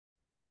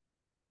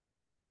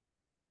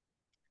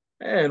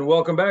And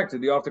welcome back to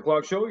the Off the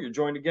Clock Show. You're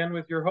joined again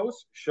with your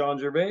host, Shawn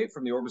Gervais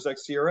from the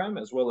OrbisX CRM,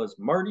 as well as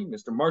Marty,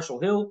 Mr. Marshall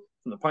Hill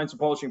from the Pints of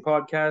Polishing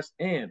podcast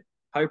and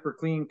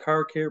hyperClean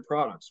car care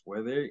products,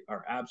 where they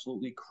are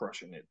absolutely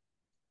crushing it.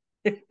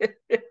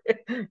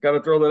 Got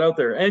to throw that out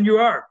there. And you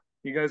are.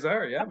 You guys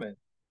are. Yeah, man.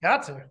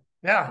 Got to.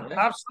 Yeah, Yeah.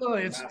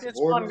 absolutely. Massive It's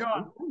fun orders.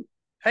 going.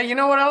 Hey, you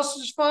know what else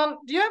is fun?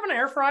 Do you have an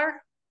air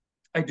fryer?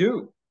 I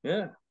do.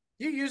 Yeah.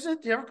 Do you use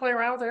it? Do you ever play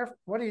around with air?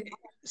 What do you?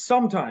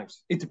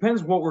 Sometimes. It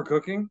depends what we're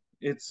cooking.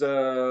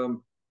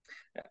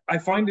 I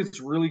find it's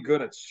really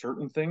good at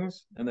certain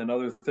things, and then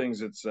other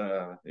things it's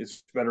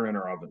better in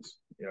our ovens.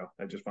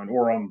 I just find,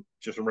 or on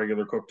just a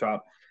regular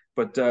cooktop.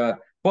 But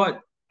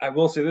I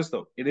will say this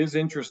though, it is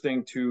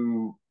interesting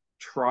to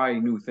try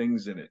new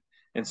things in it,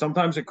 and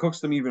sometimes it cooks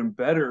them even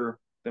better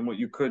than what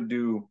you could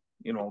do,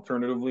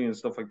 alternatively and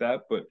stuff like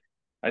that. But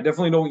I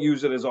definitely don't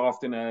use it as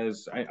often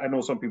as I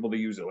know some people that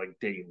use it like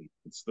daily.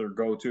 It's their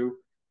go-to,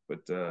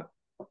 but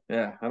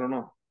yeah, I don't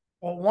know.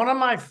 Well, one of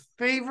my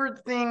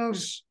favorite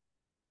things.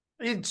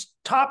 It's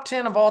top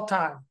 10 of all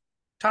time.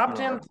 Top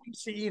 10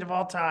 things to eat of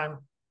all time.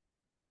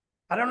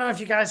 I don't know if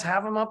you guys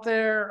have them up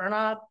there or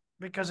not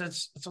because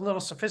it's a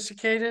little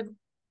sophisticated.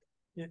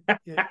 You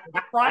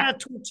fry a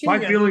tortilla.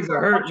 My feelings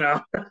are hurt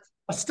now.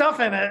 Stuff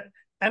in it,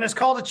 and it's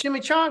called a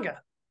chimichanga.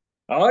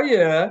 Oh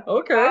yeah,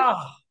 okay.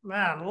 Oh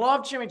man,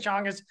 love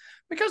chimichangas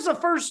because the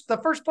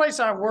first place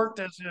I worked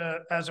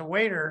as a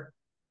waiter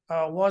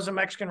was a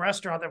Mexican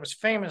restaurant that was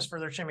famous for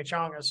their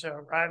chimichangas.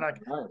 So, right,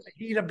 like nice.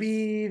 fajita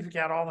beef,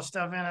 got all the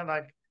stuff in it.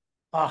 Like,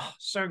 oh,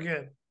 so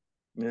good.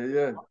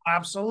 Yeah.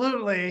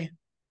 Absolutely.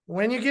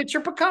 When you get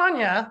your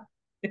picanha,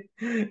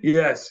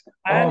 yes.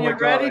 and my you're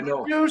God, ready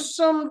to do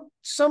some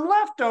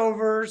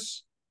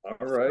leftovers, all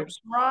right. throw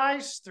some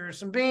rice, throw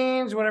some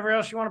beans, whatever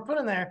else you want to put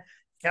in there.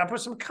 You got to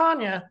put some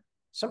picanha,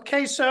 some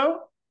queso,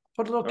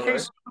 put a little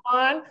queso in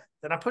mine.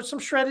 Then I put some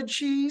shredded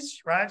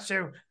cheese, right?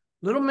 So,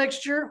 little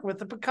mixture with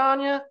the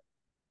picanha.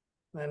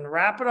 Then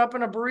wrap it up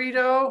in a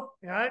burrito,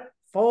 right?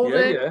 Fold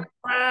it,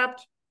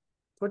 wrapped.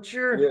 Put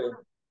your.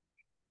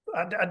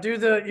 I do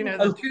the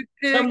the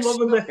toothpicks. I'm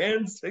loving the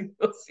hand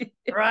signals,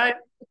 right?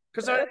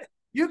 Because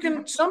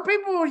some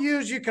people will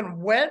use, you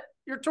can wet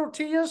your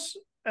tortillas,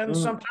 and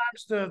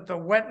sometimes the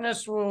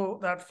wetness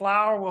that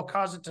flour will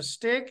cause it to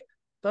stick.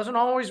 Doesn't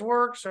always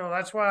work, so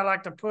that's why I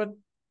like to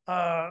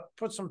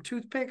put some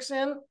toothpicks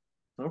in.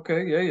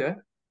 Okay, yeah.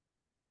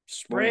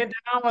 Spray it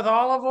down with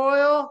olive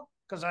oil,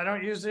 because I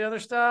don't use the other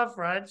stuff,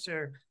 right?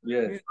 So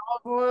use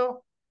olive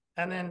oil,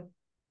 and then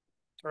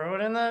throw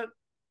it in you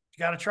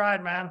got to try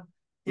it, man.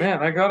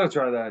 Man, I got to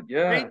try that.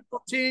 Yeah.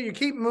 You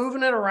keep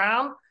moving it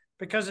around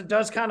because it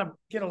does kind of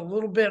get a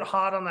little bit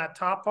hot on that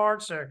top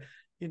part. So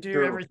you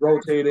do everything.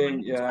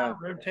 Rotating, yeah.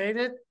 Rotate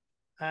it.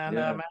 And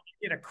man,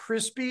 you get a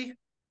crispy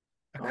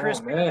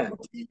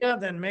tortilla,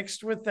 then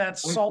mixed with that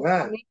salt.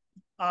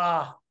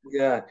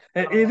 Yeah.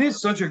 It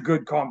is such a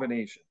good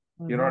combination.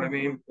 You know what I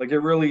mean? Like, it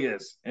really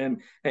is.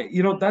 And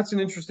that's an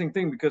interesting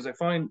thing because I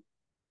find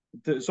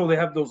so they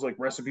have those like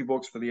recipe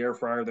books for the air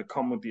fryer that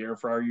come with the air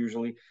fryer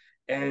usually,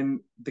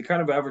 and they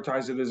kind of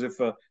advertise it as if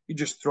you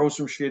just throw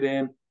some shit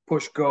in,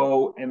 push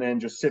go, and then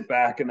just sit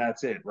back and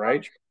that's it,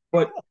 right?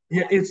 But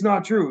yeah, it's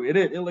not true.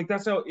 Like,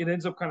 that's how it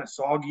ends up, kind of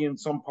soggy in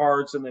some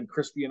parts and then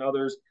crispy in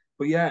others.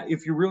 But yeah,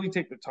 if you really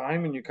take the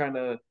time and you kind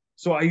of,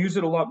 so I use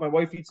it a lot. My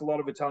wife eats a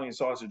lot of Italian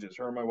sausages.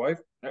 Her and my wife,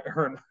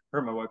 her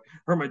and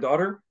my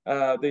daughter.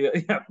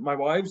 My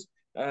wives.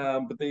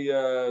 But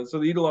so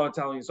they eat a lot of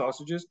Italian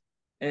sausages,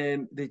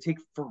 and they take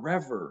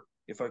forever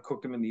if I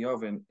cook them in the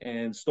oven.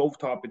 And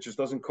stovetop, it just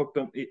doesn't cook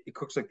them. It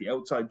cooks like the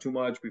outside too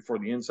much before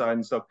the inside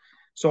and stuff.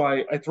 So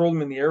I throw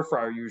them in the air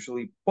fryer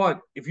usually. But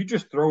if you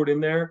just throw it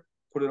in there,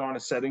 put it on a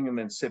setting, and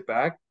then sit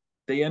back,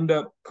 they end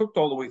up cooked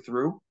all the way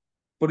through.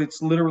 But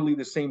it's literally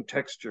the same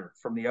texture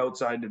from the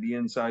outside to the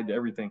inside to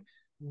everything.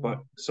 But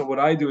so what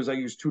I do is I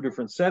use two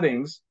different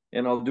settings,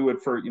 and I'll do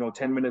it for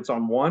 10 minutes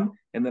on one,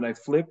 and then I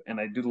flip and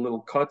I do the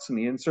little cuts and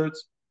the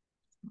inserts,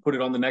 put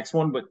it on the next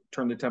one, but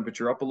turn the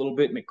temperature up a little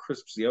bit and it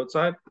crisps the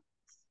outside. I'm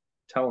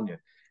telling you,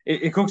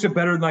 it cooks it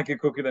better than I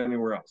could cook it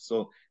anywhere else.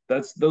 So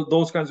that's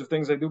those kinds of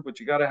things I do, but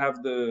you got to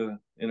have the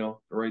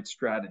right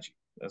strategy.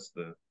 That's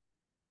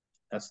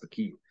the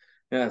key.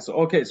 Yeah. So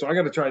okay, so I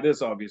got to try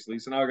this obviously.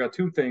 So now I got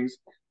two things.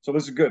 So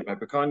this is good. My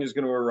picanha is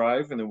going to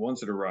arrive, and then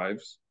once it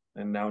arrives,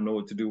 and now know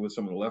what to do with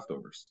some of the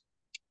leftovers.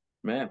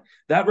 Man,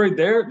 that right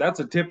there, that's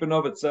a tip in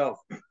of itself.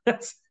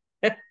 That's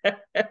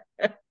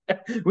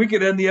we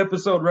could end the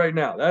episode right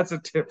now. That's a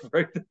tip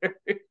right there.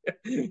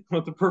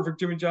 Want the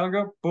perfect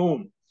chimichanga?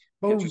 Boom.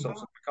 Get yourself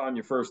some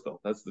picanha first, though.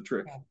 That's the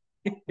trick.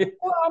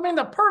 Well, I mean,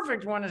 the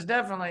perfect one is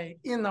definitely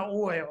in the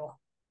oil,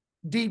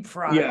 deep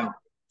fried.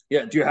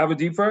 Yeah. Do you have a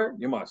deep fryer?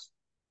 You must.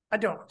 I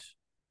don't.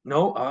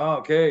 No? Oh,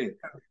 okay.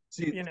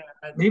 See,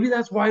 maybe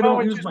that's why I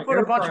don't use my air fryer.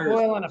 Put a bunch of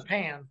oil in a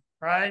pan,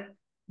 right?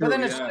 But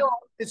then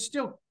it's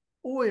still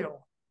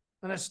oil,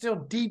 and it's still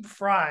deep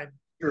fried.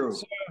 True.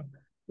 So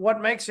what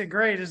makes it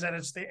great is that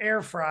it's the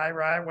air fry,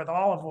 right, with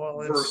olive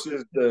oil.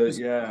 Versus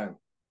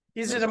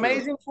Is it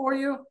amazing for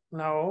you?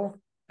 No.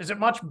 Is it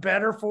much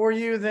better for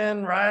you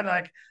than, right?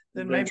 Like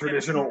than Than maybe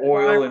traditional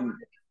oil and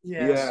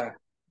yes. yeah,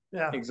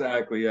 Yeah.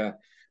 exactly. Yeah.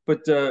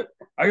 But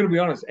I gotta be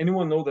honest,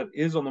 anyone though that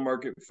is on the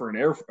market for an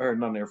air or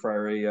not an air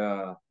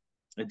fryer,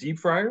 a deep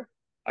fryer,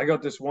 I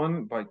got this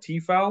one by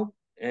Tefal,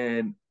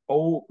 and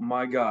oh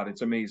my God,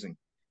 it's amazing.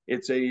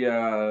 It's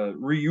a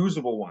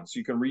reusable one, so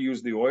you can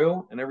reuse the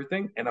oil and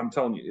everything. And I'm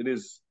telling you, it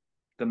is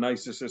the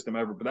nicest system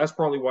ever. But that's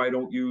probably why I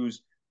don't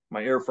use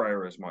my air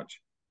fryer as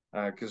much,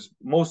 because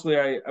mostly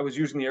I was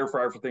using the air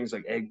fryer for things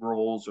like egg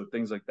rolls or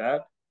things like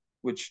that,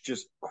 which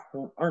just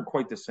aren't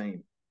quite the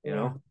same, you Yeah.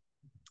 know?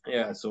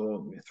 Yeah,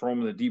 so you throw them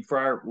in the deep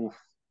fryer. Oof,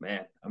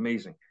 man,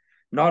 amazing.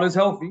 Not as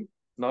healthy,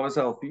 not as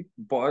healthy,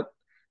 but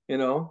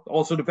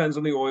also depends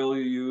on the oil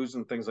you use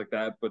and things like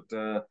that. But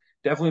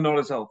definitely not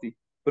as healthy.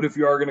 But if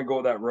you are going to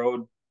go that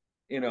road,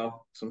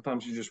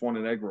 sometimes you just want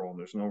an egg roll, and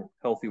there's no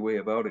healthy way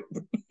about it.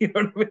 You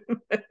know what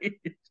I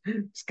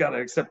mean? Just gotta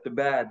accept the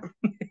bad.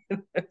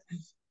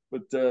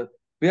 But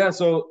yeah,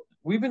 so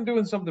we've been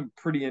doing something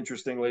pretty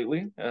interesting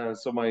lately.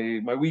 So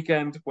my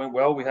weekend went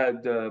well. We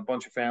had a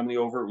bunch of family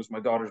over. It was my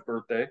daughter's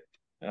birthday,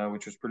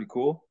 which was pretty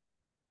cool.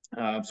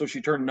 So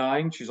she turned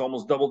 9. She's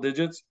almost double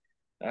digits.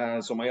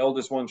 So my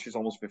eldest one, she's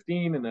almost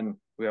 15, and then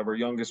we have our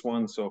youngest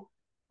one. So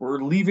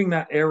we're leaving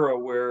that era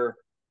where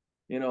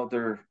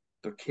they're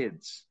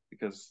kids,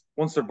 because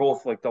once they're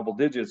both like double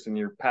digits and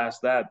you're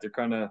past that, they're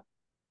kind of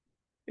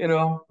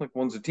like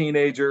one's a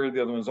teenager,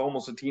 the other one's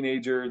almost a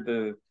teenager.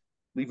 The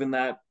leaving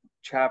that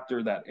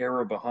chapter, that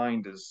era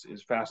behind is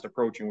fast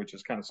approaching, which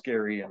is kind of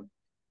scary. And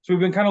so we've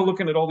been kind of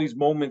looking at all these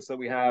moments that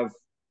we have,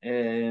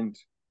 and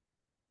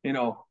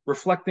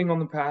reflecting on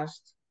the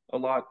past a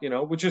lot,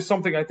 which is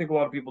something I think a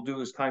lot of people do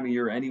this time of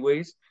year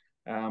anyways.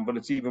 But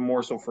it's even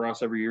more so for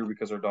us every year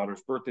because our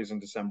daughter's birthday's in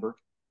December.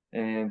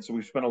 And so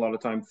we've spent a lot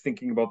of time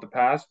thinking about the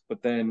past,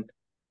 but then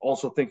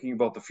also thinking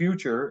about the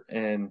future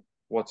and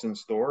what's in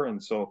store.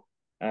 And so,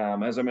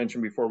 as I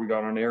mentioned before we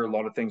got on air, a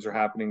lot of things are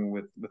happening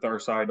with our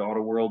side,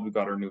 Auto World. We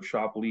got our new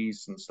shop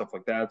lease and stuff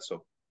like that.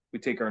 So we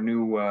take our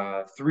new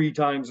 3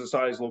 times the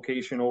size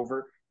location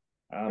over.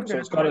 So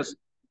it's got us.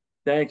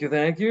 Thank you,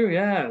 thank you.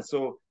 Yeah,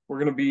 so we're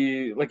gonna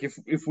be like,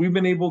 if we've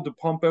been able to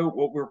pump out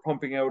what we're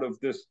pumping out of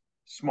this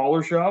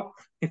smaller shop,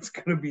 it's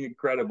gonna be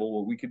incredible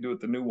what we can do with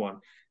the new one.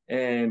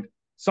 And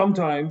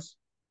sometimes,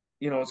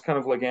 it's kind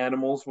of like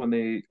animals when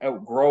they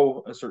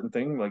outgrow a certain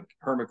thing, like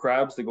hermit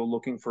crabs, they go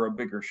looking for a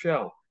bigger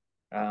shell.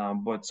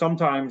 But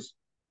sometimes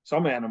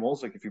some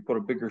animals, like if you put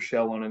a bigger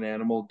shell on an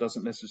animal, it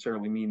doesn't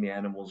necessarily mean the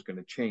animal is going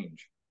to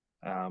change.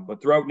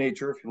 But throughout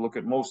nature, if you look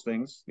at most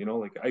things,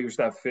 like I used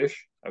to have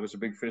fish. I was a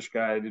big fish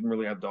guy. I didn't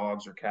really have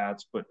dogs or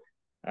cats, but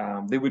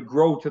they would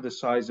grow to the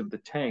size of the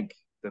tank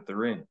that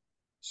they're in.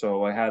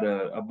 So I had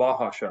a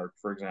Baja shark,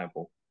 for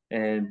example,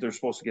 and they're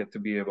supposed to get to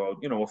be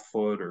about, a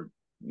foot or,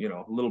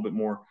 a little bit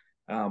more.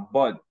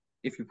 But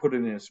if you put it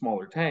in a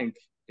smaller tank,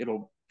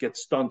 it'll get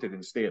stunted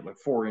and stay at like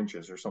 4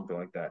 inches or something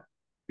like that,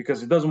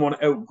 because it doesn't want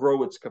to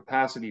outgrow its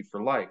capacity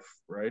for life,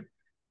 right?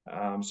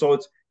 So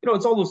it's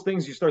all those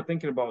things you start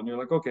thinking about, and you're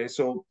like, okay,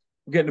 so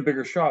we're getting a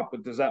bigger shop,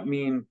 but does that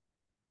mean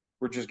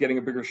we're just getting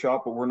a bigger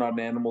shop, but we're not an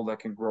animal that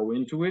can grow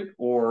into it,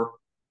 or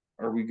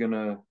are we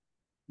gonna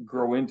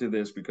grow into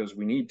this because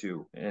we need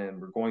to and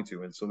we're going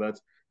to? And so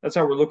that's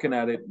how we're looking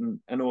at it. And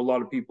I know a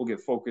lot of people get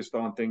focused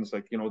on things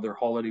like their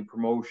holiday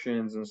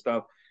promotions and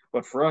stuff,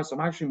 but for us, I'm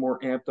actually more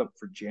amped up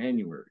for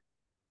January.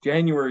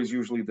 January is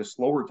usually the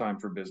slower time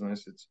for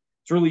business. It's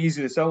really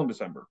easy to sell in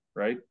December,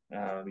 right?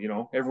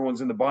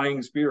 Everyone's in the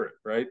buying spirit,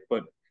 right?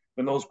 But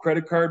when those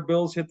credit card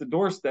bills hit the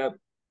doorstep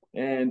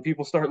and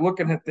people start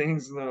looking at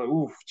things, and they're like,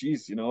 oof,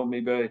 geez,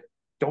 maybe I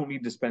don't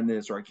need to spend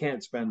this, or I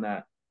can't spend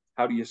that.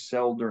 How do you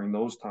sell during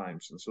those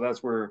times? And so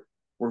that's where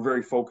we're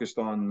very focused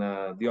on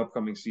the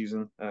upcoming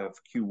season of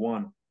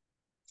Q1.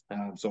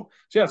 So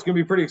yeah, it's going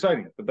to be pretty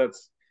exciting. But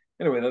that's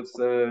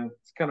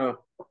it's kind of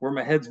where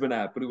my head's been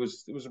at. But it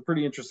was a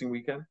pretty interesting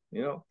weekend.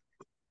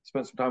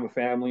 Spent some time with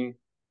family.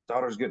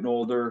 Daughter's getting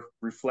older,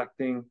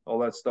 reflecting, all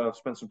that stuff.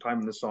 Spent some time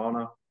in the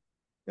sauna.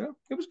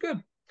 It was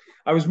good.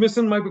 I was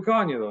missing my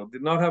picanha though.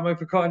 Did not have my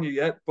picanha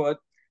yet, but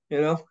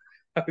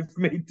I've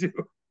made do.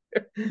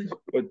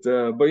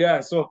 but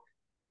yeah. So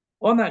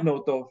on that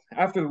note, though,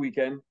 after the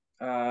weekend,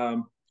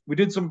 we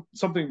did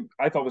something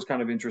I thought was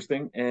kind of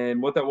interesting,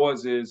 and what that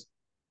was is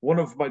one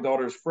of my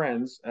daughter's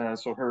friends.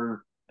 So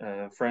her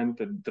friend,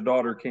 the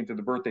daughter, came to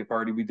the birthday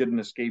party. We did an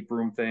escape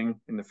room thing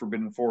in the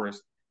Forbidden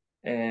Forest,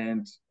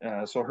 and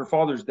so her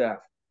father's deaf,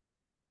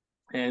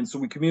 and so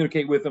we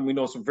communicate with him. We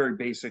know some very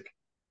basic,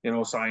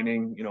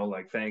 signing,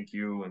 like thank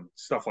you and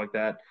stuff like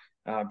that,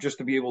 just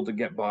to be able to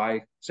get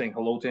by saying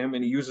hello to him.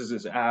 And he uses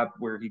this app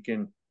where he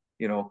can,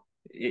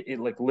 it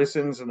like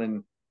listens and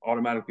then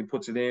automatically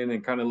puts it in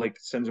and kind of like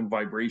sends him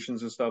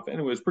vibrations and stuff.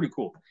 Anyway, it's pretty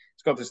cool.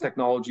 It's got this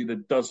technology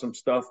that does some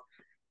stuff.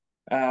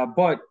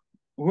 But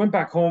we went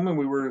back home and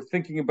we were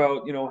thinking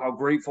about, how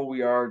grateful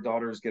we are.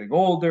 Daughter is getting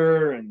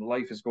older and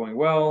life is going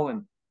well.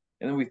 And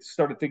then we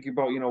started thinking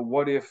about,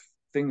 what if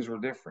things were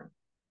different?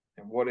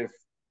 And what if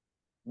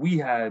we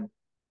had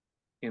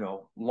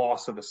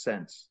loss of a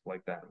sense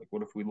like that? Like,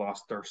 what if we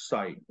lost our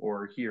sight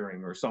or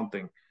hearing or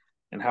something?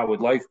 And how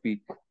would life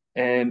be?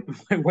 And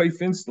my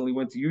wife instantly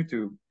went to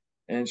YouTube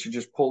and she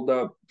just pulled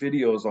up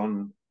videos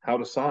on how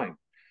to sign.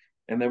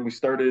 And then we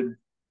started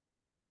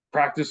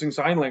practicing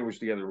sign language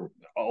together.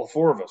 All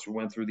four of us. We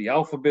went through the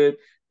alphabet.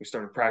 We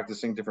started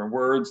practicing different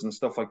words and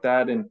stuff like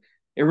that. And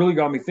it really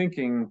got me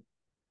thinking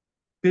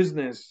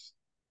business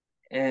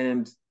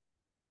and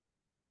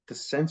the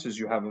senses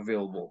you have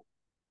available,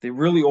 they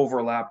really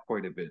overlap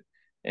quite a bit.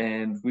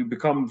 And we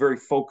become very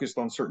focused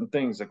on certain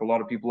things. Like a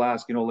lot of people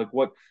ask, like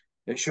what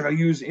should I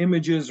use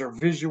images or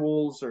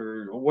visuals,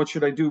 or what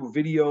should I do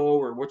video,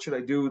 or what should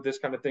I do, this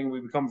kind of thing. We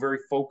become very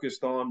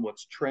focused on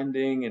what's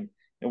trending and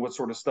what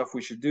sort of stuff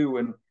we should do.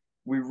 And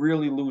we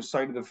really lose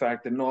sight of the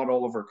fact that not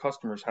all of our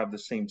customers have the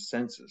same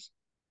senses.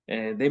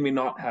 And they may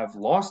not have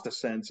lost a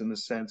sense in the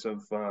sense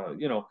of,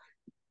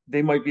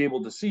 they might be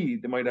able to see,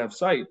 they might have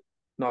sight,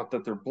 not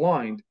that they're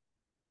blind,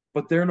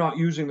 but they're not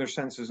using their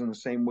senses in the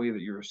same way that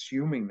you're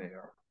assuming they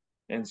are.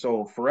 And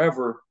so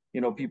forever,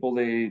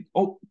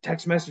 people,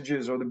 text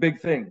messages are the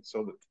big thing.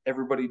 So that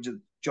everybody just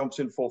jumps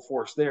in full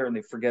force there and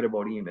they forget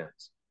about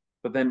emails.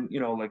 But then,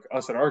 like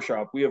us at our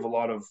shop, we have a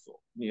lot of,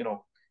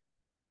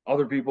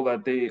 other people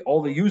that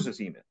all they use is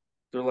email.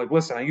 They're like,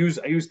 listen, I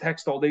use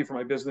text all day for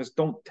my business.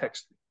 Don't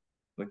text me.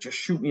 Like, just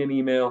shoot me an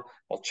email.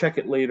 I'll check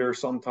it later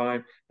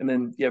sometime. And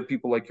then you have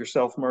people like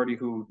yourself, Marty,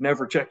 who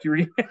never check your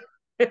email.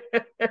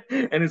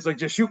 And it's like,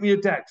 just shoot me a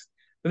text.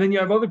 But then you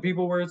have other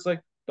people where it's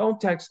like, don't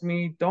text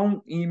me,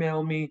 don't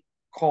email me,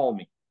 call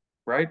me,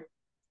 right?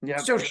 Yeah.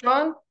 So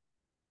Shawn,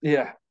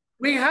 yeah,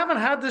 we haven't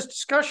had this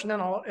discussion in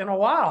a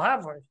while,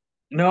 have we?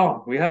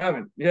 No, we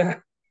haven't. Yeah.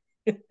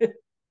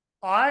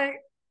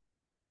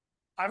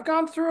 I've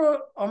gone through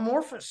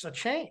a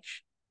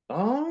change.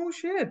 Oh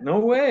shit! No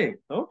way.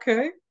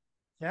 Okay.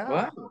 Yeah.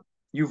 Wow.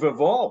 You've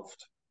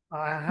evolved.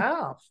 I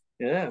have.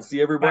 Yeah.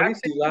 See everybody.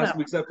 See last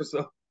week's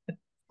episode.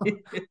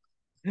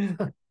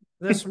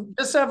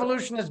 This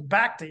evolution is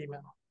back to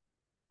email.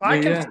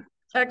 I can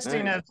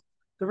texting as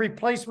the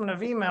replacement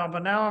of email,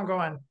 but now I'm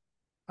going,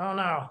 oh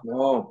no.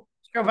 No.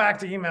 Let's go back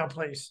to email,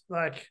 please.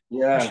 Like,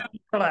 yeah, I should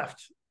have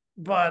left.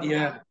 But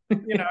yeah,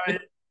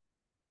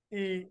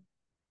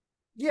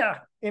 yeah.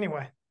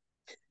 Anyway.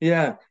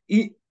 Yeah.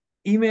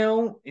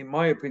 Email, in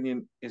my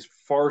opinion, is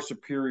far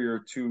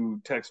superior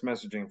to text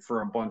messaging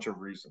for a bunch of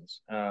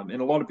reasons. And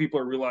a lot of people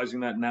are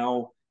realizing that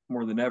now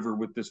more than ever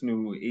with this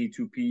new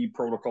A2P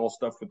protocol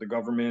stuff with the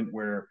government,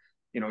 where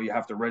you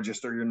have to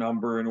register your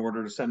number in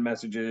order to send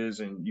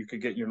messages, and you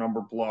could get your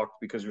number blocked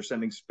because you're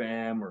sending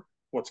spam or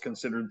what's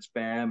considered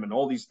spam and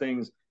all these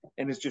things,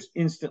 and it's just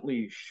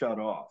instantly shut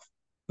off.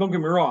 Don't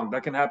get me wrong,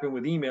 that can happen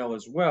with email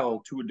as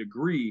well to a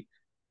degree,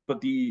 but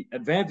the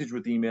advantage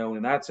with email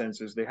in that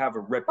sense is they have a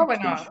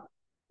reputation. Probably not.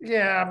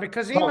 Yeah,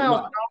 because email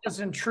is not as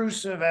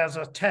intrusive as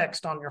a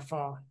text on your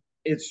phone.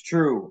 It's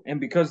true. And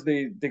because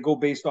they go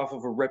based off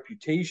of a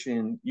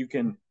reputation, you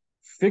can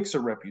fix a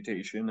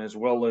reputation as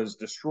well as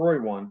destroy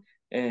one.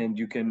 And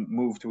you can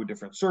move to a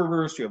different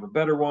server so you have a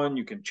better one.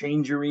 You can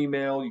change your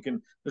email.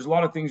 There's a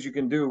lot of things you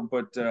can do,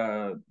 but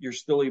you're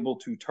still able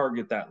to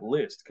target that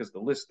list because the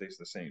list stays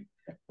the same,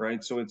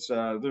 right? So it's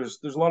there's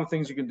a lot of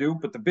things you can do,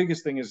 but the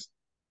biggest thing is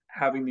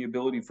having the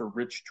ability for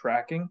rich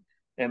tracking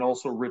and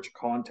also rich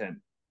content.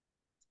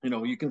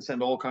 You can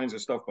send all kinds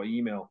of stuff by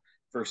email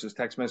versus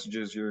text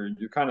messages. You're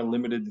kind of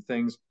limited to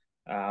things.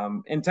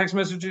 And text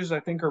messages, I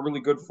think, are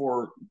really good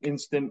for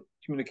instant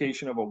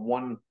communication of a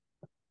one,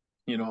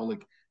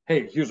 like,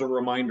 hey, here's a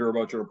reminder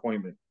about your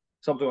appointment.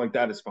 Something like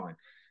that is fine.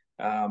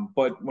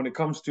 But when it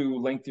comes to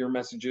lengthier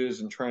messages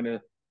and trying to,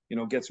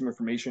 get some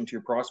information to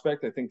your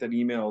prospect, I think that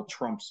email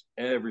trumps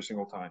every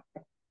single time.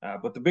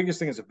 But the biggest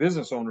thing as a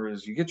business owner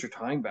is you get your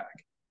time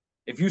back.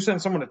 If you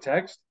send someone a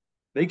text,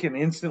 they can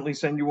instantly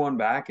send you one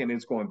back, and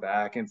it's going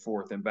back and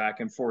forth and back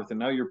and forth. And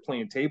now you're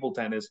playing table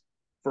tennis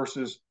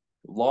versus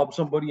lob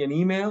somebody an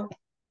email.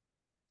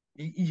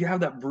 You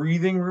have that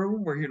breathing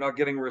room where you're not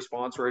getting a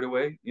response right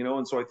away,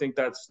 and so I think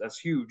that's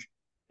huge.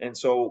 And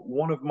so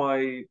one of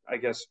my, I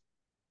guess,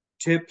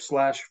 tip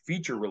 /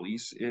 feature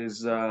release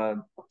is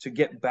to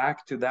get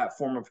back to that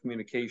form of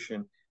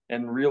communication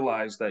and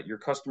realize that your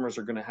customers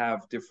are going to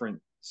have different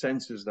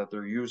senses that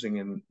they're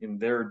using in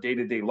their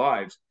day-to-day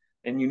lives.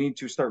 And you need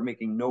to start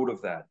making note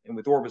of that. And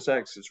with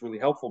OrbisX, it's really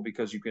helpful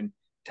because you can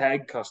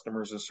tag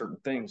customers as certain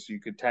things. So you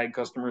could tag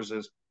customers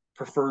as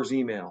prefers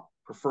email,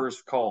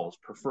 prefers calls,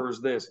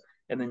 prefers this.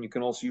 And then you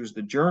can also use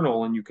the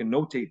journal and you can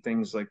notate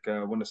things like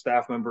when a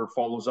staff member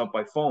follows up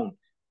by phone,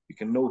 you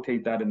can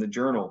notate that in the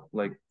journal,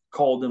 like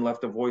called and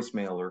left a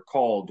voicemail or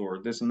called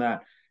or this and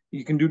that.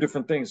 You can do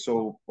different things.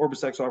 So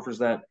OrbisX offers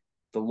that,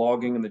 the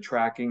logging and the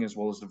tracking, as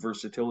well as the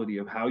versatility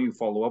of how you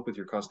follow up with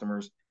your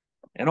customers.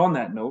 And on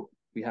that note,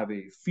 we have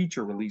a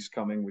feature release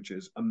coming, which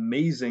is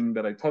amazing,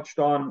 that I touched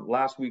on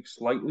last week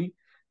slightly.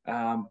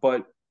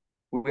 But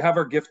we have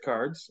our gift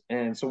cards.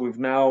 And so we've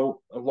now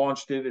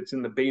launched it. It's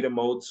in the beta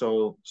mode.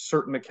 So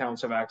certain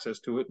accounts have access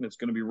to it, and it's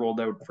going to be rolled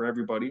out for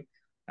everybody.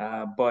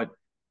 But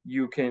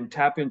you can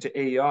tap into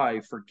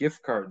AI for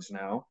gift cards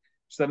now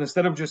so that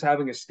instead of just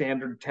having a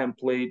standard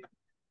template,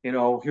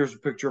 here's a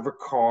picture of a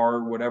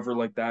car, whatever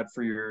like that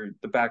for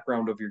the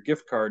background of your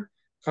gift card,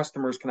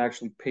 customers can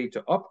actually pay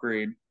to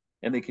upgrade,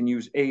 and they can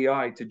use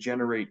AI to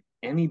generate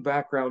any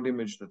background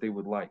image that they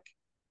would like.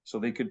 So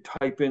they could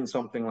type in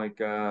something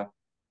like, I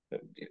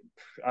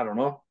don't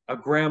know, a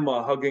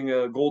grandma hugging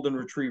a golden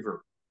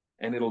retriever,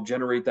 and it'll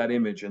generate that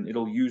image, and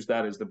it'll use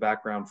that as the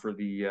background for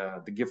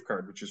the gift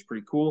card, which is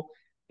pretty cool.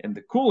 And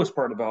the coolest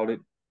part about it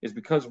is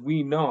because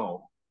we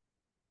know,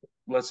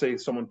 let's say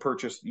someone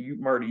purchased,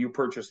 Marty, you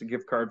purchased a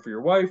gift card for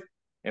your wife,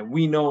 and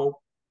we know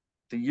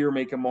the year,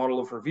 make, and model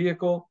of her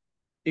vehicle.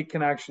 It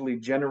can actually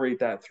generate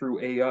that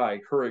through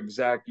AI, her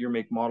exact year,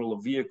 make, model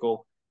of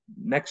vehicle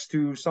next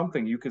to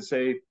something. You could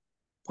say,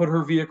 put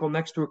her vehicle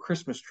next to a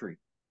Christmas tree,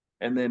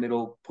 and then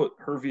it'll put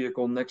her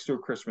vehicle next to a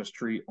Christmas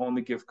tree on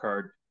the gift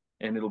card,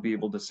 and it'll be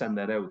able to send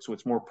that out. So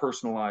it's more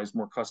personalized,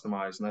 more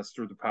customized, and that's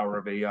through the power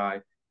of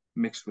AI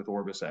mixed with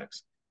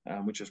OrbisX,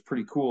 which is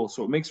pretty cool.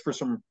 So it makes for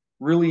some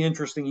really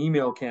interesting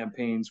email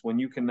campaigns when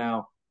you can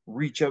now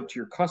reach out to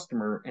your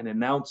customer and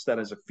announce that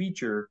as a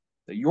feature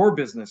that your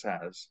business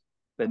has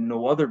that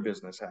no other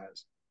business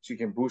has. So you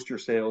can boost your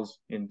sales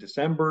in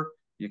December.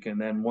 You can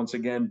then once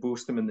again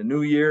boost them in the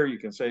new year. You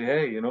can say,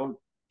 hey,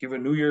 give a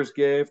New Year's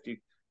gift,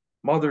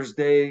 Mother's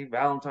Day,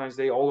 Valentine's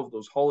Day, all of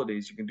those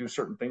holidays. You can do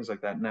certain things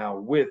like that now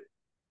with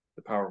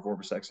the power of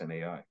OrbisX and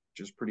AI,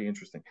 which is pretty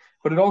interesting.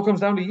 But it all comes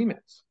down to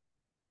emails.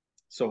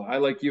 So I,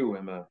 like you,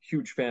 am a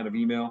huge fan of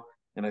email.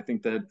 And I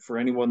think that for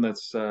anyone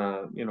that's,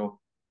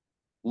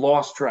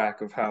 lost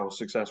track of how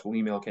successful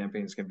email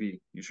campaigns can be,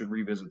 you should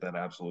revisit that.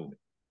 Absolutely.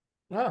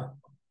 Yeah,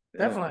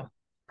 definitely.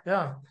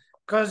 Yeah.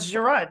 Because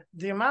you're right.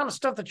 The amount of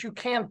stuff that you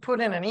can put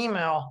in an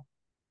email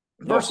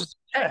versus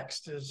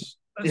text is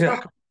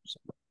no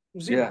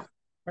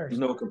comparison.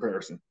 No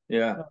comparison.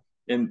 Yeah.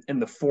 And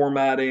the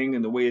formatting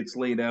and the way it's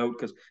laid out,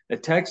 because the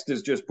text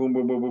is just boom,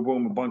 boom, boom, boom,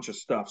 boom, a bunch of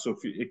stuff. So if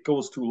it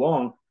goes too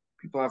long,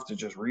 people have to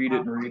just read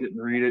it and read it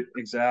and read it.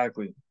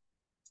 Exactly.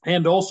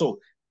 And also,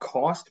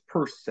 cost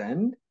per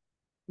send.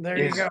 There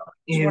you go.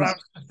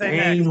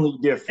 Insanely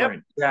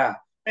different. Yep. Yeah.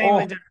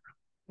 Insanely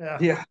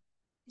different. Yeah.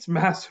 It's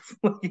massive.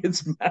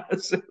 It's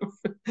massive.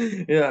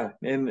 Yeah.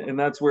 And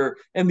that's where,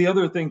 and the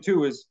other thing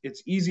too is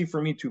it's easy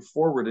for me to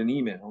forward an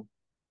email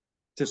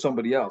to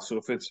somebody else. So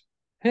if it's,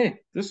 hey,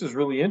 this is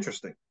really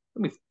interesting,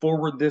 let me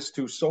forward this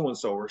to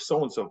so-and-so or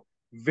so-and-so.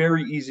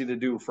 Very easy to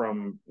do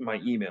from my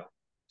email.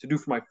 To do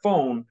from my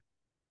phone,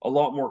 a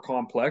lot more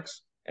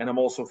complex. And I'm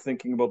also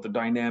thinking about the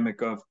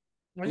dynamic of,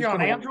 are you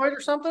on Android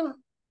or something?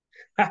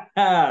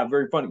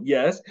 Very funny.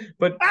 Yes,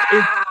 but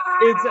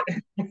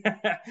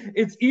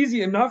it's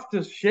easy enough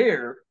to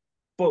share,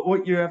 but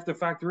what you have to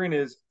factor in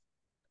is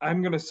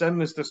I'm going to send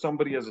this to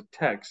somebody as a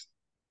text.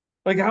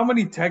 Like, how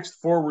many text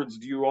forwards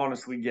do you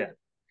honestly get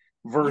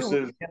versus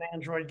you an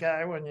Android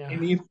guy,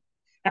 wouldn't you?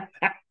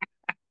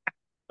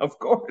 Of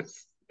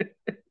course.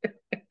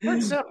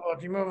 It's simple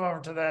if you move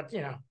over to that,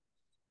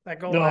 that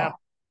golden app.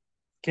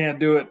 Can't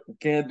do it.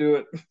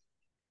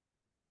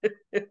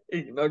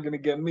 You're not gonna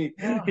get me.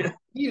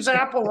 Use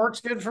Apple,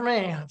 works good for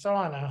me. That's all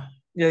I know.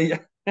 Yeah.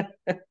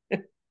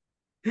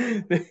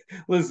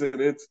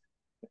 Listen,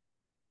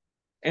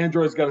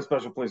 Android's got a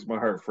special place in my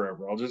heart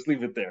forever. I'll just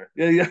leave it there.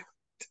 Yeah.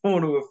 Don't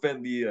want to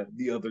offend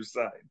the other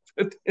side.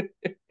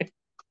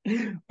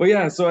 But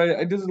yeah, so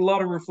I did a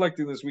lot of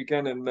reflecting this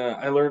weekend, and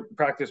I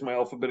practiced my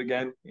alphabet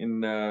again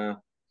in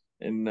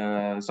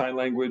sign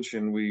language,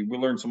 and we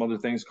learned some other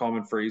things,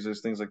 common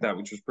phrases, things like that,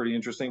 which was pretty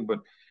interesting. But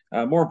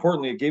more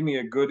importantly, it gave me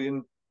a good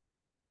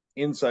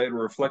insight or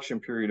reflection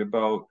period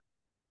about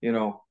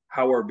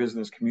how our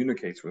business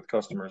communicates with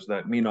customers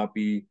that may not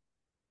be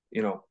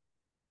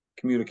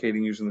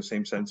communicating using the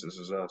same senses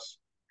as us.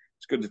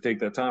 It's good to take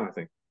that time, I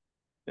think.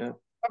 Yeah,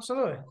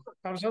 absolutely.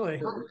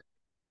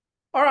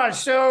 All right,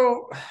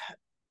 so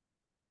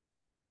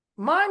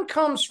mine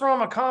comes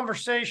from a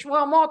conversation,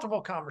 well,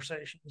 multiple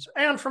conversations,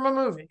 and from a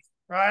movie,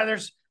 right?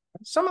 There's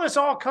some of this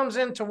all comes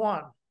into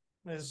one,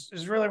 is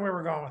really where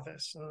we're going with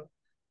this.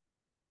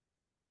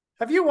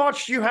 Have you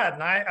watched,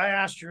 I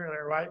asked you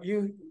earlier, right?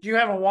 You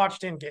haven't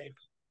watched Endgame?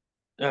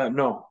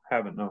 No,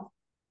 haven't, no.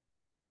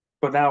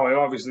 But now I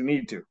obviously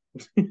need to.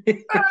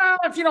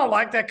 If you don't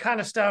like that kind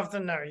of stuff,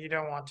 then no, you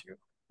don't want to.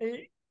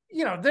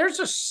 There's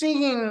a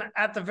scene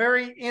at the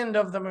very end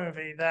of the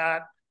movie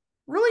that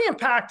really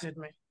impacted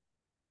me.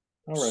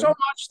 So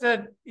much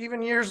that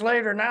even years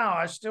later now,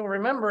 I still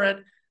remember it.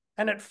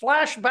 And it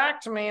flashed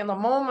back to me in the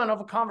moment of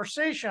a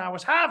conversation I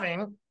was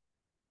having,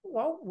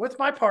 with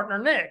my partner,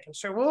 Nick. And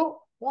so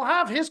we'll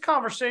have his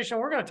conversation.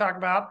 We're going to talk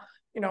about,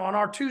 on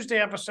our Tuesday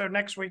episode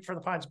next week for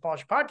the Pines and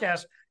Polish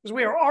podcast, because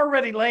we are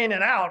already laying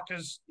it out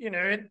because,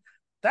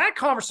 that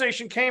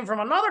conversation came from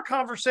another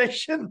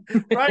conversation,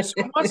 right?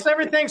 So once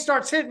everything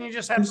starts hitting, you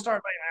just have to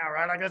start laying out,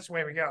 right? Like that's the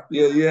way we go.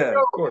 Yeah,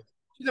 of course.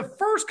 The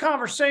first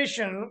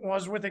conversation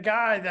was with a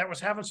guy that was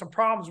having some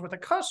problems with a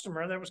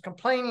customer that was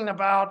complaining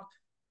about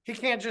he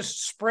can't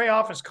just spray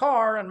off his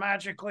car and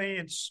magically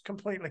it's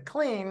completely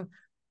clean,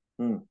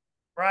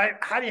 right?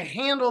 How do you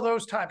handle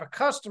those type of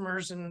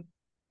customers and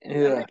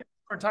make it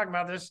We're talking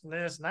about this and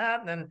this and that.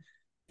 And then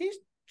he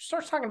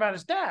starts talking about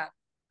his dad.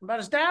 But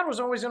his dad was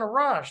always in a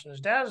rush. And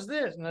his dad is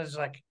this. And it's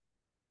like,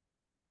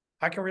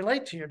 I can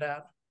relate to your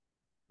dad.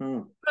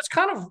 That's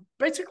kind of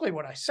basically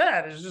what I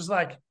said. It's just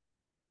like,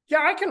 yeah,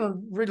 I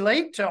can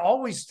relate to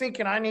always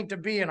thinking I need to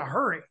be in a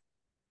hurry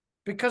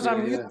because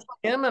I'm usually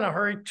in a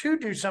hurry to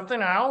do something.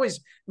 I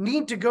always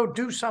need to go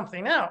do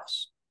something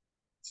else.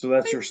 So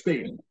that's your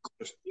statement.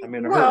 I'm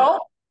in a hurry.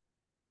 Well,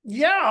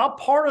 yeah,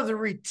 part of the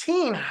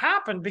routine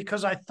happened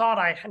because I thought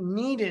I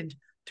needed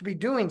to be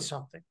doing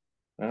something.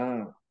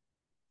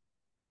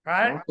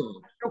 Right? Okay.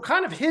 So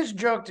kind of his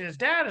joke to his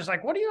dad is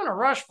like, what are you in a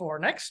rush for?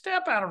 Next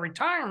step out of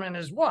retirement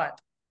is what?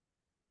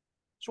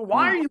 So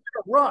why are you in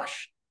a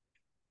rush?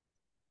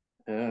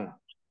 Yeah.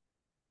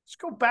 Let's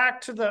go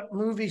back to the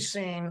movie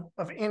scene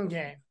of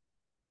Endgame.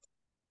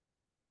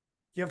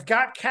 You've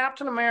got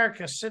Captain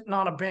America sitting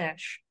on a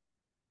bench.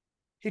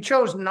 He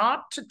chose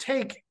not to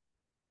take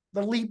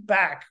the leap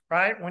back,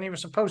 right, when he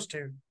was supposed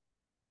to.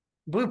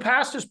 Blew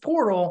past his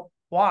portal.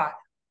 Why?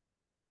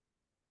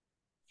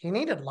 He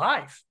needed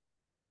life,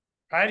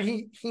 right?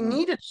 He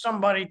needed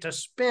somebody to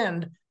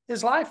spend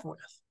his life with.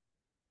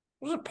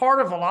 It was a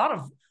part of a lot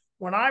of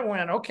when I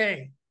went,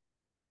 okay,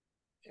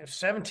 if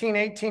 17,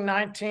 18,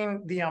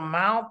 19, the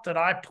amount that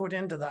I put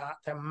into that,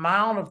 the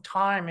amount of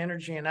time,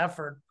 energy, and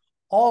effort,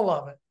 all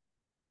of it,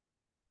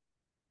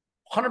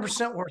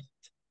 100% worth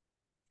it.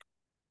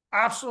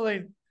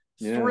 Absolutely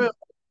thrilled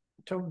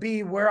to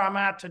be where I'm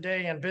at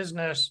today in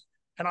business.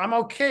 And I'm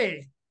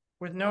okay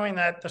with knowing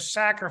that the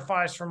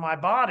sacrifice for my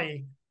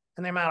body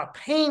and the amount of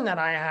pain that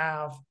I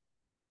have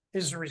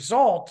is a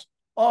result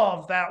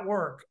of that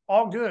work.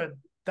 All good.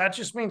 That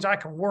just means I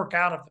can work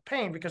out of the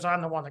pain because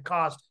I'm the one that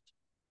caused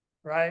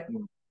it, right?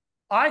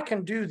 I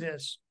can do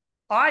this.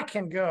 I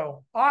can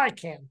go. I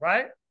can,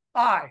 right?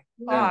 I.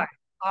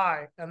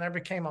 And there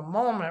became a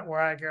moment where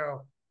I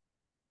go,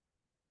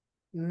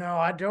 no,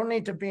 I don't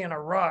need to be in a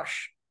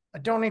rush. I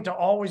don't need to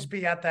always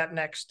be at that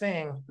next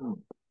thing.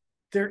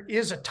 There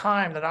is a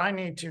time that I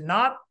need to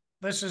not,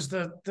 this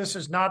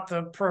is not the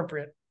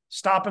appropriate,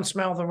 stop and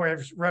smell the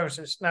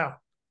roses. No,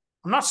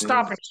 I'm not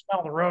stopping to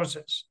smell the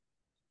roses,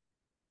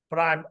 but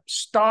I'm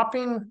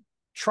stopping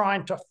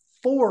trying to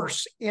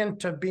force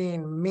into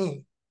being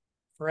me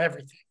for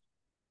everything.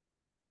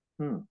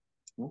 Okay.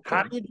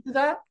 How do you do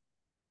that?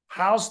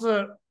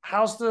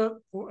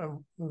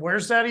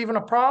 Where's that even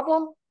a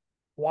problem?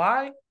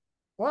 Why?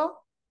 Well,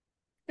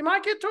 you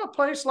might get to a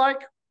place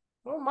like,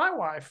 well, my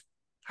wife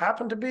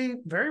happened to be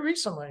very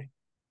recently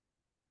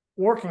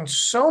working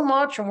so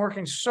much and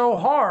working so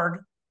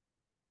hard,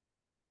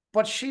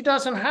 but she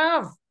doesn't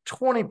have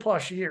 20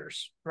 plus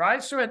years,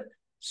 right? So at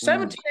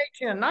 17,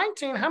 18, and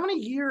 19, how many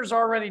years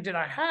already did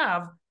I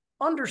have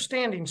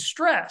understanding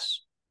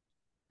stress,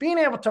 being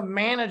able to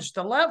manage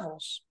the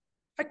levels?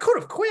 I could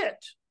have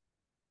quit,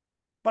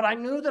 but I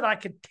knew that I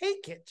could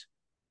take it.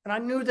 And I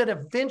knew that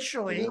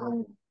eventually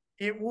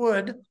it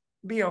would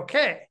be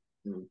okay.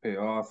 It would pay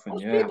off. And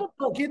most people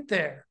don't get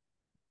there.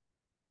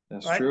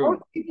 That's right? True.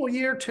 Most people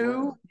year 2,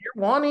 year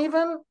 1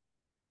 even,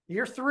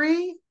 year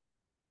 3.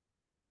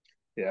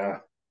 Yeah.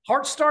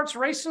 Heart starts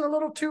racing a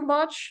little too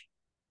much.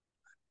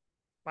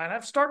 Might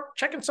have to start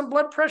checking some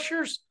blood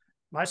pressures.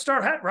 Might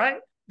start,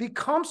 right?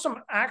 Become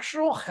some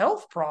actual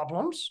health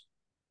problems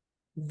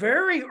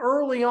very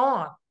early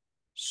on.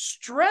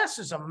 Stress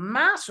is a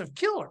massive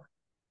killer.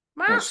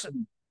 Massive.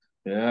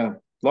 Yeah.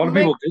 A lot of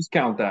people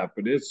discount that,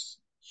 but it's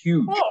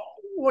huge.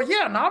 Well,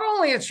 yeah, not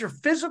only it's your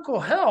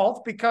physical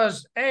health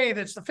because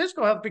that's the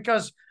physical health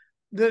because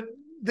the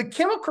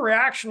chemical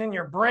reaction in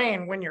your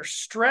brain when you're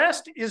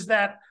stressed is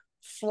that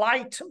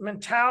flight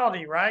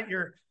mentality, right?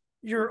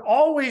 You're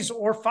always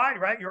or fight,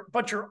 right?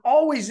 But you're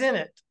always in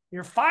it.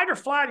 You're fight or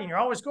flighting. You're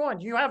always going.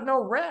 You have no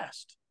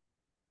rest.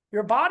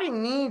 Your body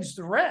needs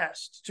the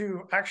rest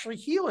to actually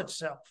heal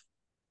itself.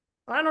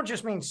 I don't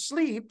just mean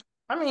sleep.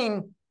 I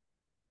mean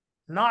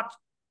not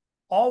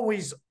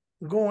always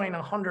going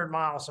 100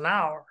 miles an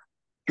hour.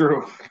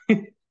 True.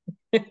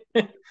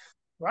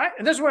 Right?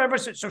 And this is what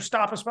everybody says. So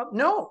stop and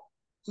smell.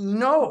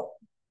 No.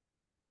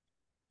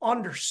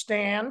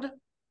 Understand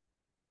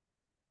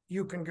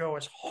you can go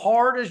as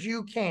hard as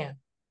you can.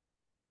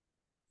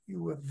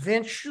 You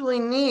eventually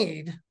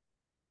need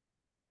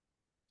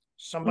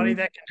somebody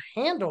that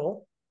can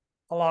handle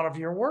a lot of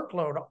your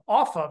workload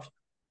off of you.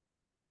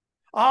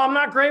 Oh, I'm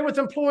not great with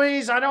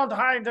employees. I don't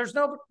hire. That's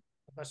not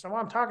what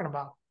I'm talking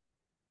about.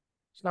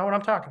 It's not what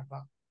I'm talking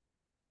about.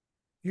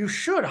 You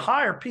should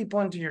hire people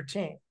into your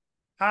team.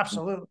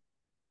 Absolutely.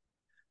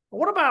 But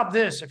what about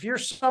this? If you're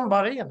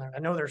somebody, and I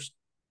know there's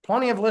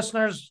plenty of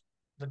listeners,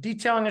 the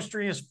detail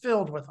industry is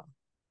filled with them.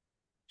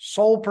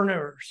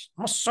 Solopreneurs.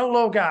 I'm a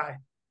solo guy.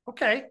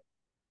 Okay,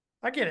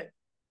 I get it.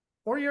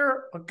 Or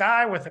you're a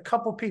guy with a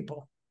couple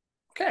people.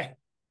 Okay.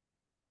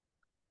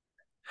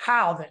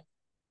 How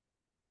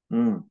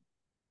then?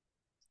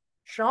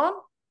 Shawn?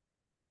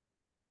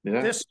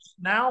 Yeah. This is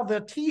now the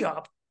tee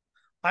up.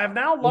 I have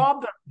now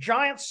lobbed a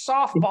giant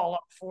softball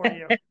up for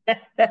you.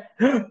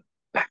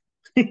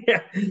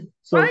 Yeah.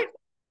 So, right?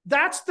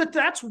 That's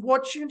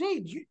what you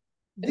need.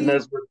 And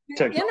that's the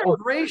technology.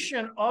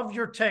 integration of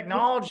your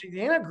technology,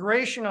 the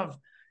integration of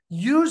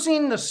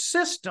using the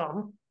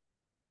system,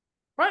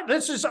 right?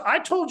 I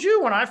told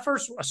you when I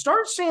first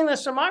started seeing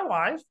this in my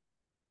wife,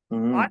 I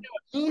knew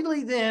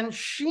immediately then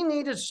she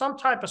needed some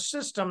type of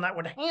system that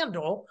would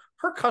handle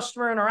her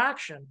customer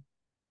interaction.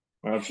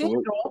 Absolutely.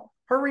 Handle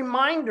her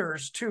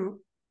reminders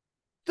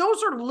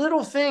those are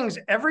little things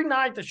every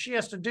night that she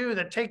has to do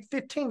that take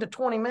 15 to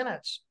 20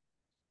 minutes.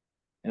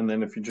 And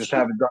then if you just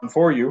have it done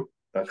for you,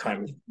 that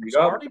time is freed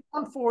up. Already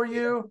done for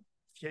you.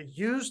 If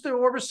you use the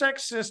OrbisX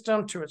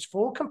system to its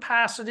full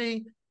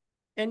capacity,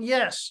 and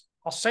yes,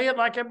 I'll say it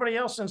like everybody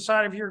else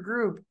inside of your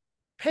group,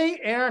 pay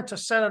Aaron to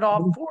set it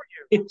off for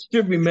you. It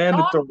should be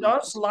mandatory.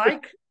 John does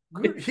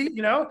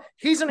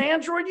he's an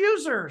Android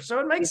user, so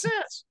it makes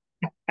sense.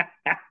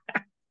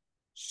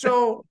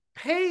 So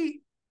pay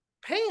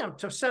him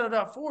to set it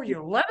up for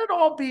you. Let it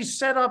all be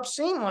set up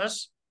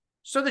seamless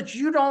so that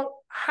you don't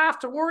have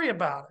to worry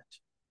about it.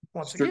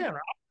 Once again,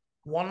 right?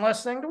 One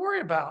less thing to worry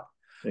about.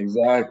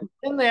 Exactly.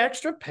 And the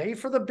extra, pay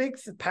for the big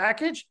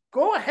package.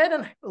 Go ahead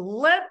and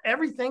let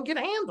everything get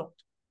handled.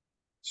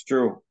 It's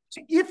true.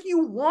 So if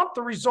you want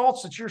the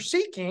results that you're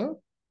seeking,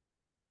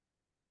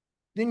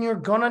 then you're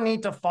going to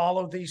need to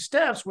follow these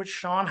steps, which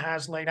Shawn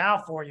has laid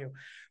out for you.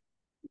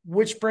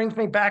 Which brings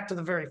me back to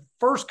the very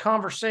first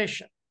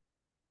conversation.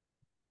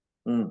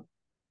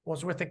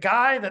 Was with a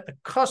guy that the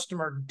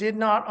customer did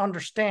not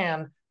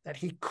understand that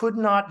he could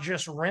not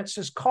just rinse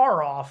his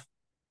car off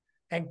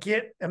and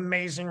get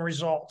amazing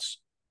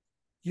results.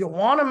 You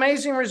want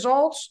amazing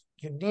results,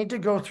 you need to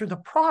go through the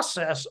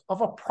process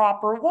of a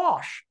proper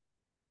wash.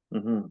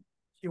 You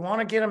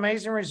want to get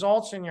amazing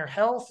results in your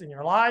health, in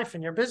your life,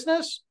 in your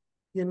business,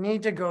 you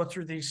need to go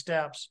through these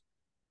steps.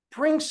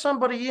 Bring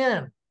somebody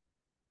in.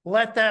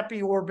 Let that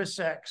be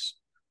OrbisX.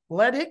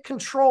 Let it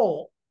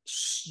control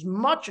as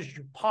much as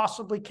you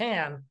possibly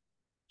can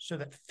so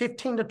that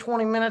 15 to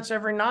 20 minutes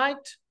every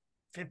night,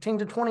 15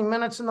 to 20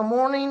 minutes in the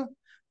morning,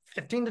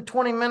 15 to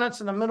 20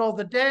 minutes in the middle of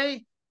the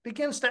day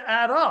begins to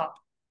add up.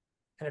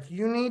 And if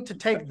you need to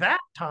take that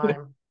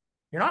time,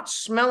 you're not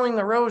smelling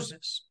the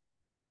roses.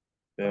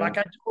 Yeah. Like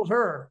I told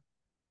her,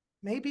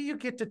 maybe you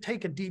get to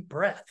take a deep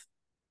breath.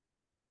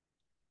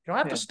 You don't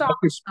have to stop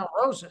and smell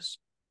roses.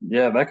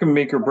 Yeah, that can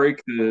make or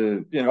break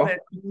the, At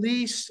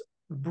least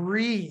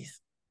breathe.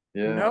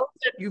 Yeah. Know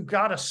that you've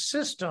got a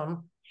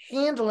system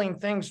handling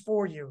things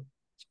for you.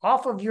 It's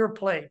off of your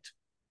plate.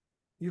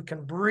 You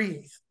can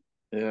breathe.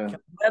 Yeah. You can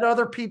let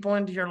other people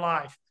into your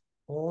life.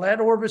 Let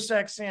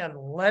OrbisX in.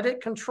 Let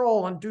it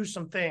control and do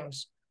some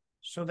things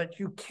so that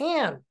you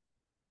can.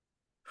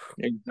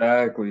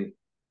 Exactly.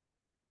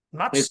 I'm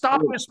not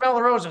stopping to smell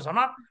the roses. I'm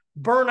not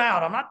burnt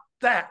out. I'm not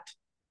that.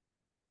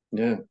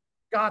 Yeah.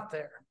 Got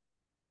there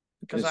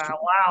because I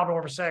allowed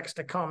OrbisX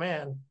to come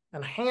in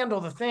and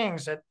handle the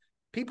things that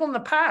people in the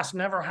past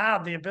never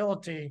had the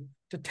ability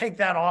to take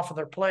that off of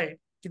their plate,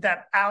 get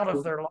that out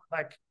of their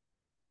life.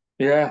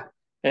 Yeah.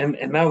 And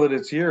now that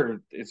it's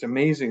here, it's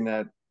amazing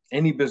that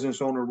any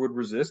business owner would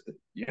resist it.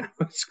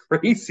 It's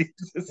crazy.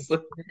 It's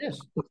like,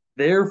 it's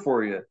there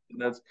for you.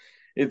 And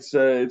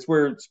it's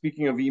where,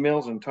 speaking of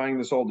emails and tying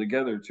this all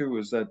together too,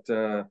 is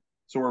that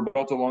so we're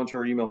about to launch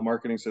our email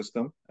marketing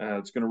system.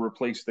 It's going to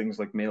replace things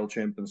like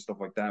MailChimp and stuff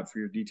like that for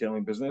your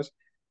detailing business.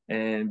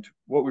 And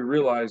what we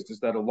realized is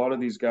that a lot of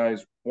these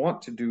guys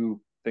want to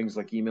do things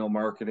like email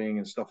marketing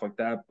and stuff like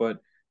that, but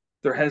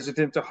they're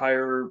hesitant to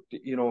hire,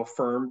 a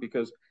firm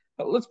because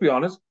let's be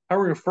honest,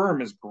 hiring a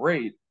firm is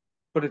great,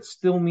 but it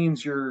still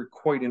means you're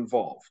quite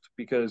involved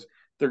because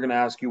they're going to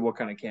ask you what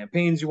kind of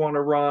campaigns you want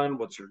to run,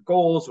 what's your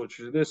goals, what's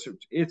your this.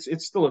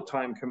 It's still a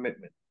time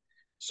commitment.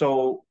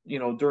 So,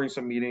 during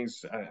some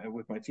meetings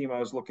with my team, I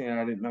was looking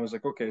at it and I was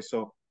like, okay,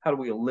 so how do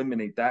we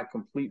eliminate that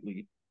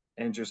completely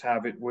and just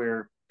have it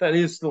where that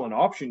is still an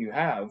option you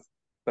have,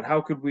 but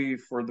how could we,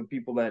 for the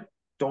people that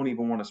don't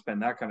even want to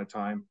spend that kind of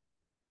time,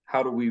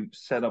 how do we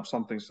set up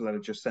something so that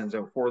it just sends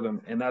out for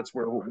them? And that's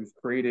where we've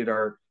created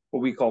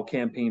what we call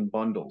campaign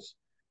bundles.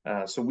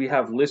 So we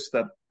have lists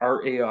that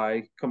our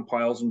AI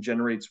compiles and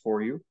generates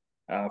for you.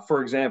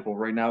 For example,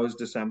 right now is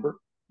December.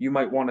 You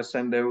might want to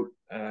send out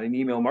an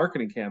email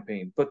marketing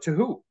campaign, but to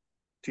who?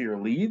 To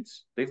your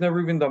leads? They've never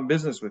even done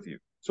business with you.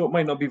 So it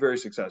might not be very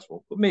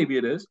successful, but maybe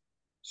it is.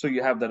 So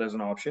you have that as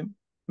an option.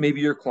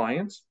 Maybe your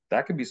clients,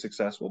 that could be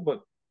successful,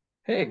 but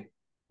hey,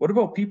 what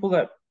about people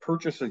that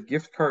purchased a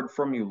gift card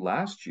from you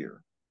last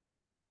year?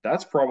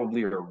 That's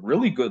probably a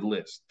really good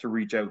list to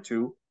reach out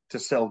to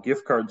sell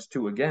gift cards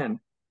to again.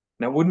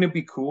 Now, wouldn't it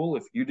be cool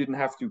if you didn't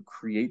have to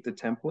create the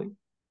template?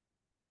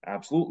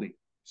 Absolutely.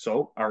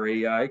 So our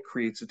AI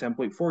creates a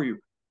template for you.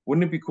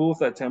 Wouldn't it be cool if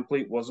that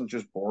template wasn't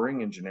just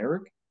boring and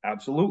generic?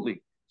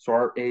 Absolutely. So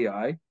our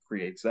AI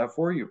creates that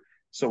for you.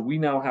 So we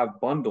now have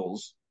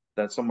bundles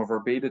that some of our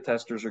beta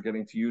testers are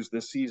getting to use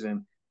this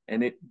season,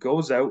 and it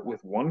goes out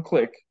with one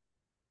click.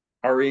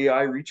 Our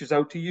AI reaches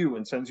out to you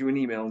and sends you an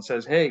email and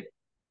says, hey,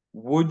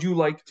 would you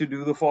like to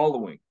do the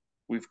following?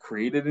 We've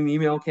created an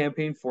email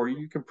campaign for you.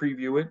 You can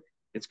preview it.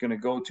 It's going to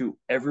go to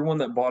everyone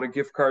that bought a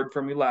gift card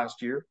from you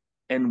last year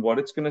And what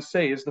it's going to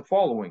say is the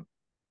following.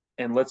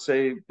 And let's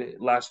say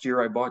last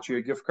year I bought you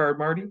a gift card,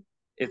 Marty.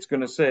 It's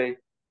going to say,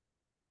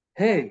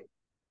 hey,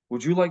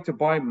 would you like to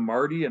buy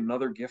Marty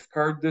another gift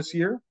card this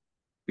year?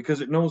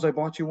 Because it knows I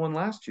bought you one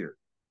last year.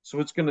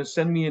 So it's going to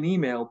send me an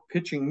email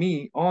pitching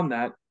me on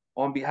that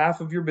on behalf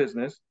of your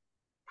business.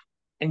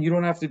 And you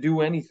don't have to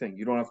do anything.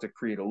 You don't have to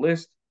create a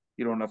list.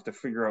 You don't have to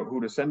figure out who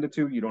to send it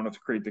to. You don't have to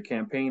create the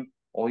campaign.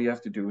 All you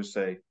have to do is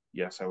say,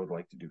 yes, I would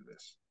like to do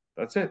this.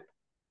 That's it.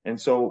 And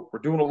so we're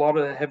doing a lot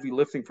of the heavy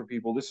lifting for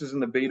people. This is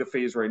in the beta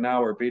phase right now.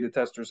 Our beta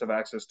testers have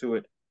access to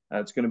it.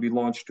 It's going to be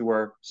launched to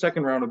our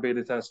second round of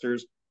beta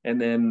testers.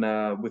 And then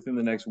within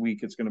the next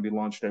week, it's going to be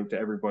launched out to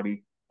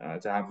everybody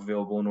to have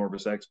available in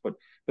OrbisX. But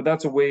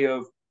that's a way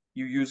of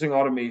you using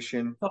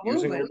automation,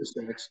 using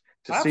OrbisX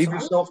to save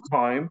yourself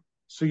time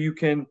so you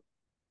can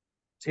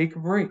take a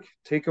break,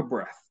 take a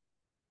breath,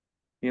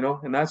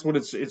 and that's what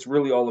it's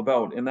really all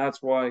about. And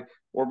that's why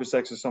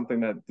OrbisX is something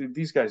that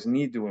these guys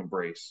need to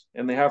embrace.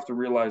 And they have to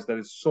realize that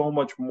it's so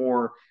much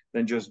more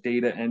than just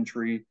data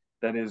entry.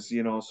 That is,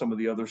 some of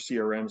the other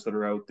CRMs that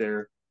are out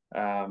there.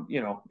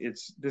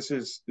 This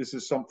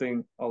is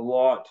something a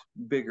lot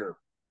bigger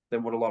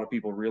than what a lot of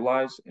people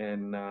realize.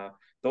 And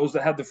those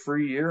that had the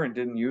free year and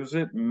didn't use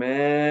it,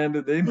 man,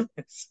 did they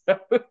miss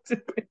out.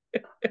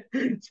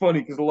 It's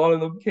funny because a lot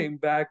of them came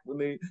back when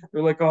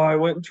they're like, oh, I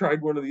went and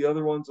tried one of the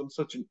other ones. I'm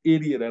such an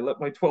idiot. I let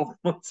my 12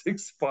 months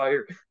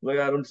expire. Like,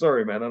 I'm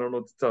sorry, man. I don't know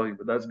what to tell you,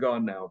 but that's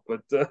gone now.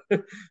 But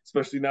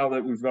especially now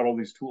that we've got all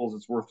these tools,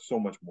 it's worth so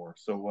much more.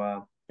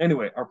 So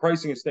anyway, our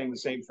pricing is staying the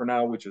same for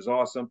now, which is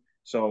awesome.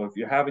 So if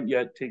you haven't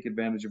yet, take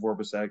advantage of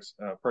OrbisX.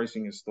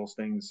 Pricing is still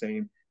staying the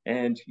same,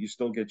 and you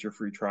still get your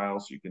free trial.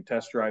 So you can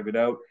test drive it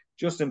out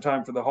just in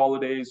time for the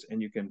holidays,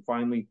 and you can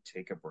finally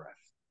take a breath.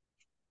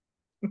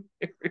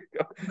 Here we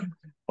go.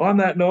 On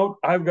that note,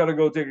 I've got to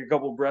go take a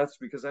couple breaths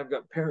because I've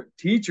got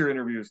parent-teacher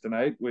interviews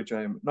tonight, which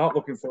I'm not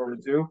looking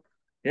forward to.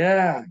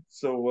 Yeah,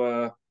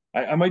 so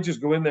I might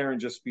just go in there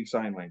and just speak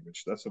sign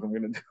language. That's what I'm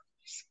going to do.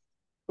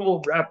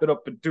 We'll wrap it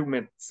up in 2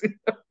 minutes.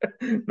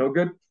 No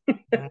good?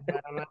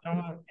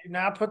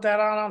 Now put that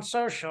on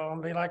social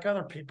and be like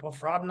other people,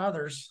 frauding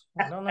others.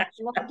 I don't know if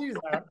you want to do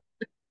that.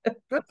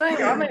 Good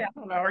thing. I mean, I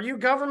don't know. Are you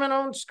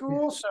government-owned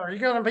schools? So are you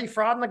going to be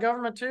frauding the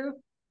government too?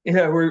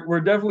 Yeah,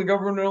 we're definitely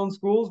government-owned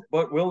schools,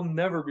 but we'll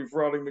never be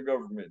frauding the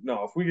government.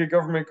 No, if we get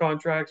government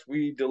contracts,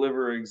 we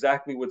deliver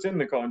exactly what's in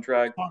the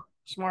contract.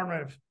 Smart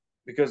move.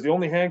 Because the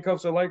only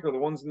handcuffs I like are the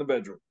ones in the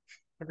bedroom.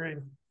 Agreed.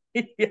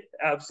 Yeah,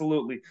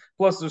 absolutely.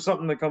 Plus, there's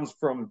something that comes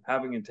from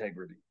having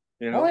integrity.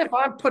 Only if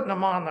I'm putting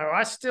them on, though.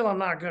 I still am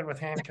not good with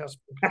handcuffs.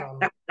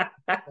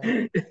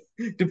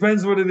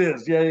 Depends what it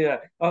is. Yeah.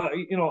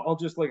 I'll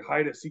just like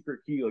hide a secret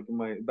key like in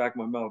my back of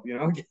my mouth.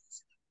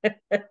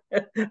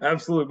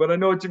 Absolutely. But I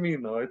know what you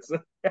mean, though. It's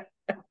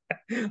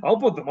I'll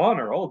put them on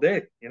her all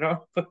day.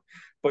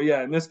 But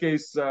yeah, in this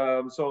case,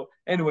 so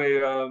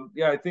anyway,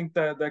 I think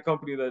that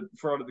company that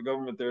frauded the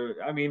government there,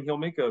 I mean, he'll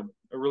make a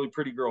really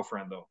pretty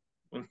girlfriend though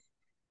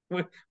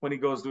when he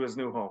goes to his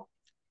new home.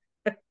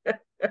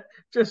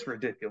 Just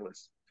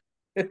ridiculous.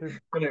 But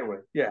anyway,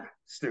 yeah,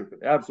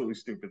 stupid, absolutely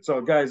stupid.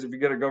 So guys, if you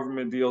get a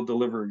government deal,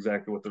 deliver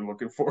exactly what they're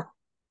looking for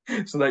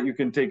so that you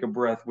can take a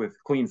breath with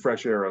clean,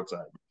 fresh air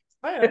outside.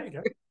 Oh, yeah, there you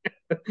go.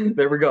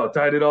 There we go.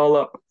 Tied it all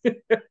up. All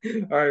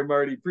right,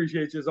 Marty.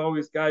 Appreciate you as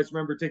always, guys.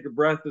 Remember, take a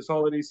breath this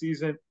holiday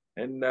season.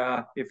 And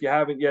if you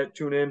haven't yet,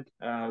 tune in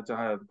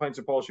to Pints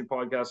of Polishing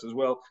podcast as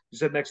well. You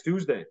said next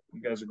Tuesday.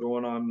 You guys are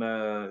going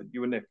on,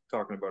 you and Nick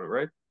talking about it,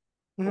 right?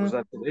 Mm-hmm. Or was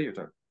that today you're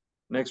talking?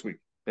 Next week.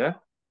 Yeah?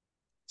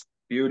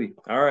 Beauty.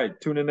 All right.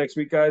 Tune in next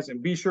week, guys.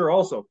 And be sure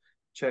also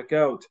check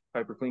out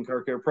hyperClean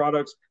Car Care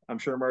products. I'm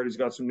sure Marty's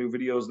got some new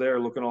videos there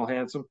looking all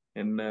handsome.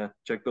 And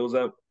check those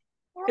out.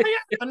 Oh,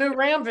 yeah. A new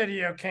Ram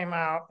video came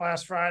out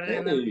last Friday,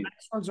 and then the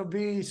next ones will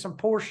be some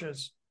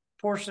Porsches.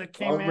 Porsche that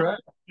came in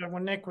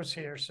when Nick was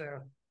here. So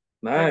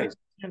nice.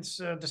 It's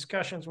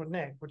discussions with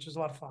Nick, which is a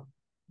lot of fun.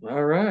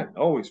 All right.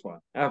 Always fun.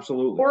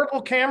 Absolutely.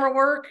 Horrible camera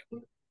work.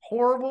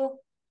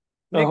 Horrible.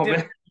 Nick did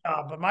a good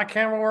job, but my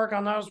camera work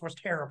on those was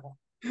terrible.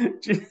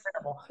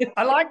 Terrible.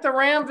 I like the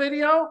Ram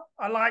video.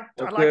 I like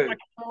my camera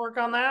work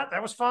on that.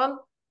 That was fun.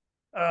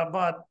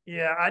 But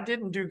yeah, I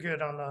didn't do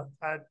good on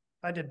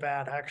I did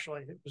bad,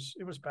 actually.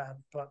 It was bad.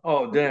 But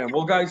oh, damn.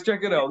 Well, guys,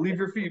 check it out. Leave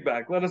your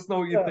feedback. Let us know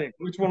what you think.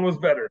 Which one was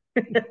better?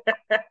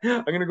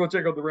 I'm going to go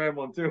check out the Ram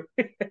one, too.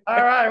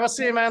 All right. We'll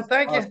see you, man.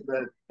 Thank you.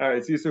 Man. All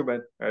right. See you soon,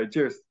 man. All right.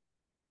 Cheers.